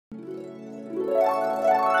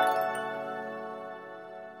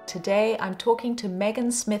Today I'm talking to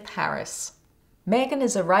Megan Smith Harris. Megan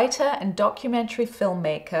is a writer and documentary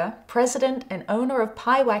filmmaker, president and owner of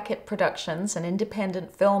Pyewacket Productions, an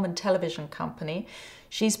independent film and television company.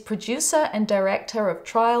 She's producer and director of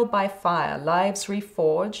Trial by Fire, Lives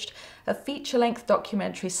Reforged, a feature-length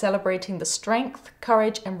documentary celebrating the strength,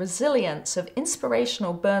 courage and resilience of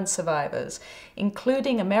inspirational burn survivors,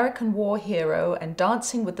 including American war hero and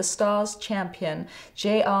Dancing with the Stars champion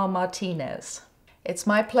J.R. Martinez. It's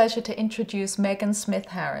my pleasure to introduce Megan Smith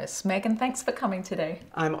Harris. Megan, thanks for coming today.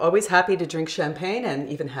 I'm always happy to drink champagne and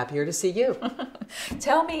even happier to see you.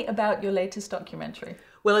 Tell me about your latest documentary.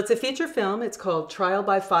 Well, it's a feature film. It's called Trial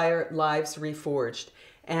by Fire, Lives Reforged.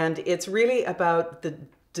 And it's really about the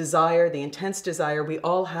desire, the intense desire we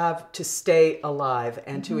all have to stay alive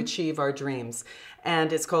and to achieve our dreams.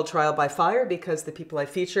 And it's called Trial by Fire because the people I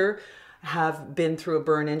feature have been through a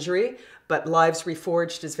burn injury, but Lives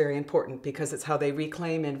Reforged is very important because it's how they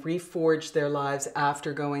reclaim and reforge their lives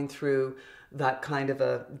after going through that kind of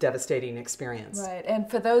a devastating experience. Right, and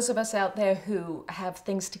for those of us out there who have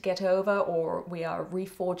things to get over, or we are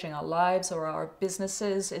reforging our lives or our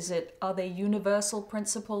businesses, are they universal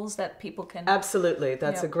principles that people can... Absolutely,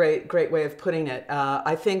 that's a great way of putting it.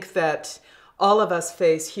 I think that all of us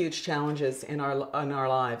face huge challenges in our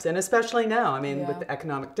lives, and especially now. I mean, with the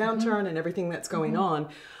economic downturn and everything that's going on,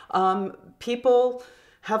 people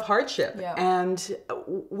have hardship, and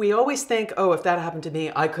we always think, oh, if that happened to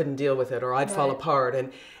me, I couldn't deal with it, or I'd fall apart,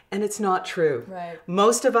 and it's not true. Right.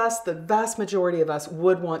 Most of us, the vast majority of us,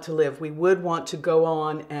 would want to live. We would want to go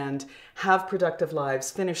on and have productive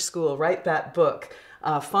lives, finish school, write that book,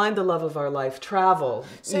 find the love of our life, travel,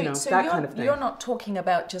 that kind of thing. You're not talking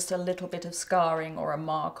about just a little bit of scarring or a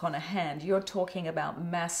mark on a hand. You're talking about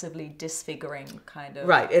massively disfiguring kind of...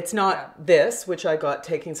 Right. It's not this, which I got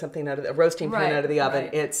taking something out of a roasting pan out of the oven.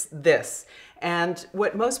 Right. It's this. And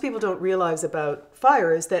what most people don't realize about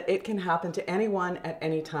fire is that it can happen to anyone at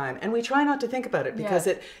any time. And we try not to think about it because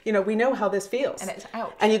we know how this feels. And it's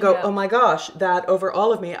out. And you go, oh my gosh, that over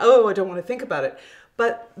all of me. Oh, I don't want to think about it.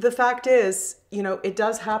 But the fact is, it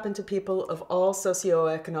does happen to people of all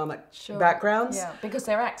socioeconomic backgrounds. Yeah, because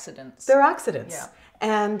they're accidents. They're accidents. Yeah.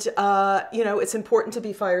 And, it's important to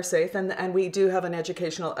be fire safe, and we do have an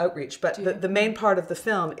educational outreach. But the main part of the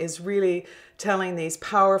film is really telling these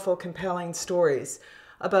powerful, compelling stories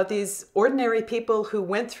about these ordinary people who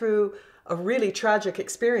went through a really tragic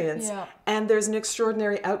experience, and there's an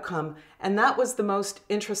extraordinary outcome. And that was the most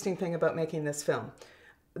interesting thing about making this film.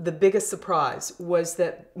 The biggest surprise was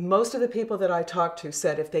that most of the people that I talked to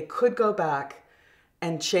said if they could go back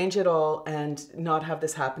and change it all and not have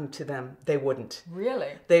this happen to them, they wouldn't. Really?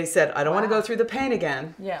 They said, I don't want to go through the pain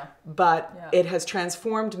again, but Yeah. it has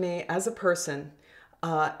transformed me as a person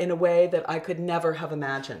in a way that I could never have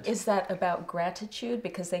imagined. Is that about gratitude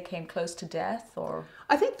because they came close to death, or?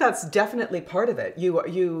 I think that's definitely part of it.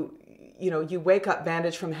 You wake up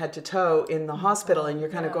bandaged from head to toe in the hospital and you're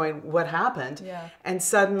kind of going, what happened? Yeah. And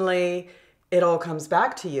suddenly it all comes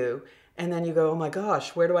back to you. And then you go, oh my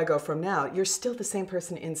gosh, where do I go from now? You're still the same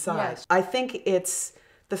person inside. Yes. I think it's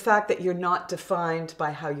the fact that you're not defined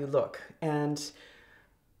by how you look. And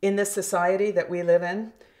in this society that we live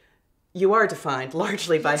in, you are defined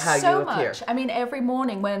largely by how you appear. I mean, every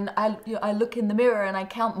morning when I look in the mirror and I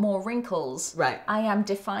count more wrinkles, I am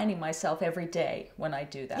defining myself every day when I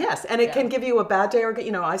do that. Yes, and it can give you a bad day, or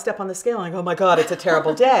I step on the scale and I go, oh my God, it's a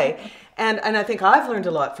terrible day. And I think I've learned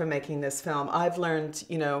a lot from making this film. I've learned,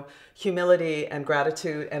 humility and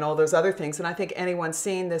gratitude and all those other things. And I think anyone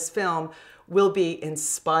seeing this film will be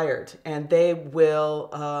inspired, and they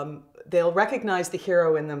will... they'll recognize the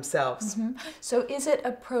hero in themselves. So is it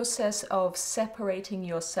a process of separating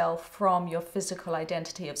yourself from your physical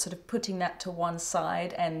identity, of sort of putting that to one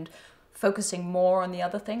side and focusing more on the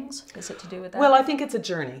other things? Is it to do with that? Well, I think it's a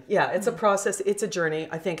journey. Yeah, it's a process. It's a journey.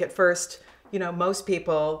 I think at first, most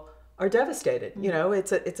people are devastated.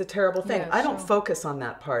 It's a terrible thing. I don't focus on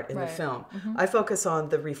that part in the film. I focus on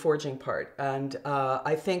the reforging part. And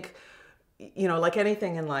I think... like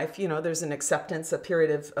anything in life, there's an acceptance, a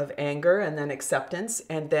period of anger, and then acceptance,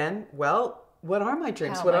 and then, well, what are my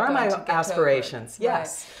dreams? What are my aspirations? Yes.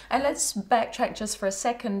 Right. And let's backtrack just for a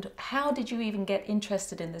second. How did you even get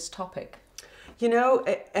interested in this topic?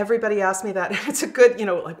 Everybody asks me that. It's a good,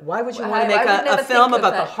 why would you want to make a film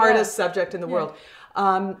about the hardest subject in the world?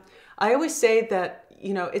 I always say that,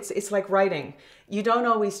 it's like writing. You don't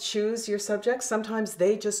always choose your subjects. Sometimes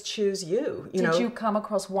they just choose you. Did you come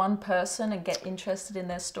across one person and get interested in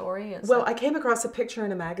their story? Well, I came across a picture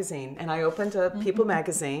in a magazine, and I opened a People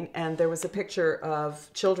magazine, and there was a picture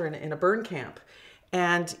of children in a burn camp.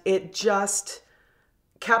 And it just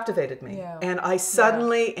captivated me. Yeah. And I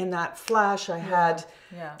suddenly, in that flash, I had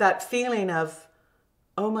that feeling of,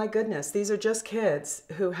 oh my goodness, these are just kids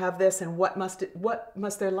who have this, and what must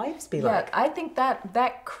their lives be like? I think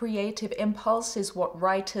that creative impulse is what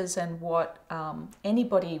writers and what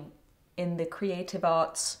anybody in the creative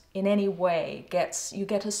arts in any way gets. You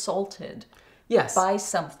get assaulted by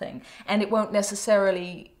something, and it won't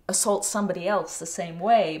necessarily assault somebody else the same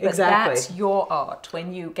way, but that's your art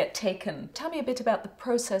when you get taken. Tell me a bit about the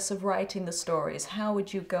process of writing the stories. How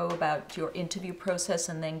would you go about your interview process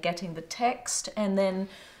and then getting the text, and then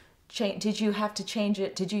did you have to change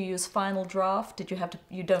it? Did you use final draft? Did you have to?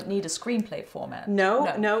 You don't need a screenplay format.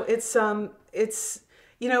 No. It's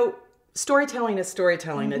you know, storytelling is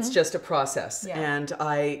storytelling. It's just a process. And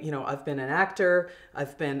I've been an actor,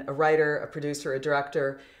 I've been a writer, a producer, a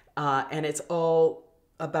director, and it's all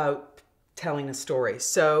about telling a story.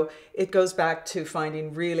 So it goes back to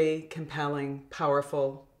finding really compelling,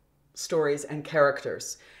 powerful stories and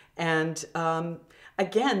characters. And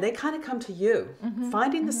again, they kind of come to you.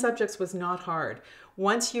 Finding the subjects was not hard.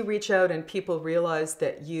 Once you reach out and people realize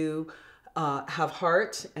that you have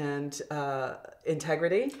heart and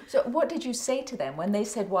integrity. So what did you say to them when they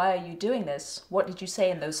said, "Why are you doing this?" What did you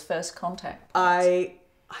say in those first contacts?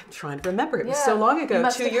 I'm trying to remember. It was so long ago,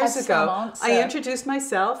 2 years ago. I introduced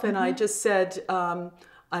myself and I just said,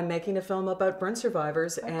 I'm making a film about burn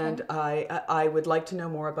survivors, and I would like to know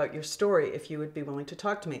more about your story if you would be willing to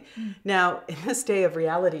talk to me. Now, in this day of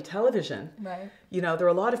reality television, you know, there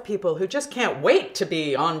are a lot of people who just can't wait to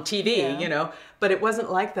be on TV, you know, but it wasn't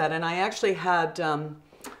like that. And I actually had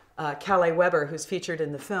Calais Weber, who's featured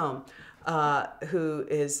in the film, who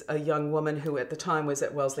is a young woman who at the time was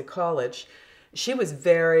at Wellesley College. She was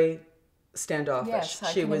very standoffish.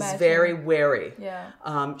 She was very wary.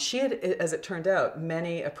 She had, as it turned out,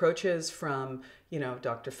 many approaches from, you know,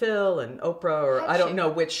 Dr. Phil and Oprah, or I don't know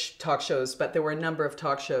which talk shows, but there were a number of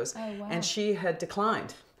talk shows, and she had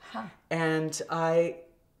declined. And I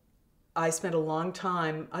spent a long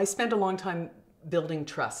time. Building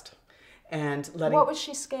trust and letting. What was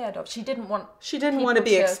she scared of? She didn't want. She didn't want to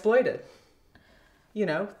be exploited. You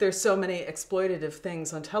know, there's so many exploitative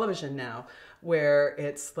things on television now where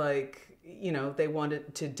it's like, you know, they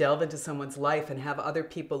wanted to delve into someone's life and have other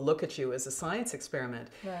people look at you as a science experiment.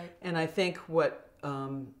 And I think what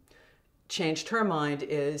changed her mind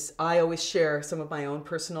is I always share some of my own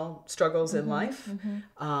personal struggles in life.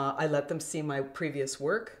 I let them see my previous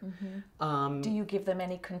work. Do you give them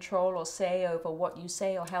any control or say over what you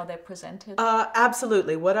say or how they're presented?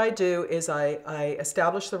 Absolutely. What I do is I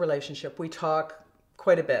establish the relationship. We talk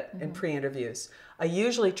quite a bit in pre-interviews. I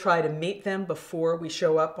usually try to meet them before we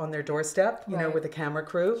show up on their doorstep, you know, with the camera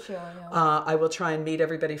crew. I will try and meet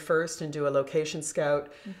everybody first and do a location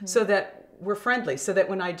scout so that we're friendly, so that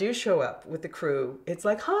when I do show up with the crew, it's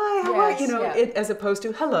like, hi, how are you? You know, as opposed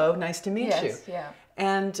to, hello, nice to meet you.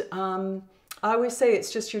 And I always say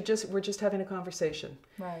it's just, we're just having a conversation.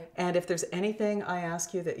 And if there's anything I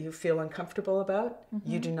ask you that you feel uncomfortable about,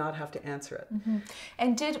 you do not have to answer it.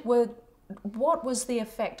 And what was the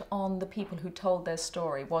effect on the people who told their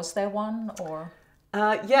story? Was there one, or?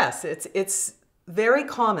 Yes, it's very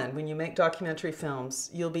common when you make documentary films.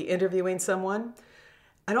 You'll be interviewing someone.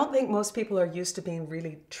 I don't think most people are used to being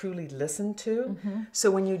really, truly listened to. So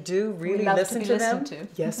when you do really listen to them,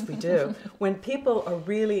 yes, we do. When people are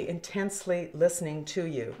really intensely listening to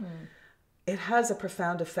you, it has a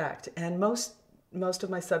profound effect. And most of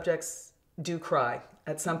my subjects do cry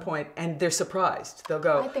at some point, and they're surprised. They'll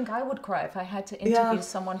go, I think I would cry if I had to interview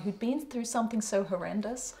someone who'd been through something so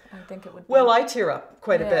horrendous. I think it would be... Well, I tear up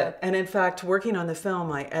quite a bit. And in fact, working on the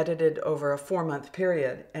film, I edited over a 4-month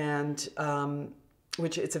period, and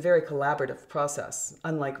which it's a very collaborative process,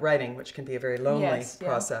 unlike writing, which can be a very lonely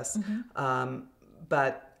process.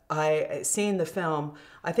 But seeing the film,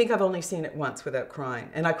 I think I've only seen it once without crying,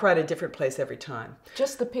 and I cried a different place every time.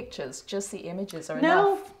 Just the pictures, just the images are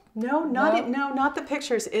enough. No, not the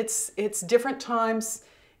pictures. It's different times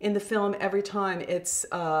in the film every time. It's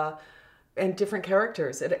and different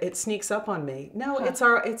characters. It sneaks up on me. No,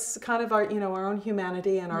 it's kind of our, you know, our own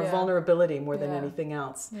humanity and our vulnerability more than anything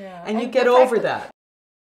else. And you get over that.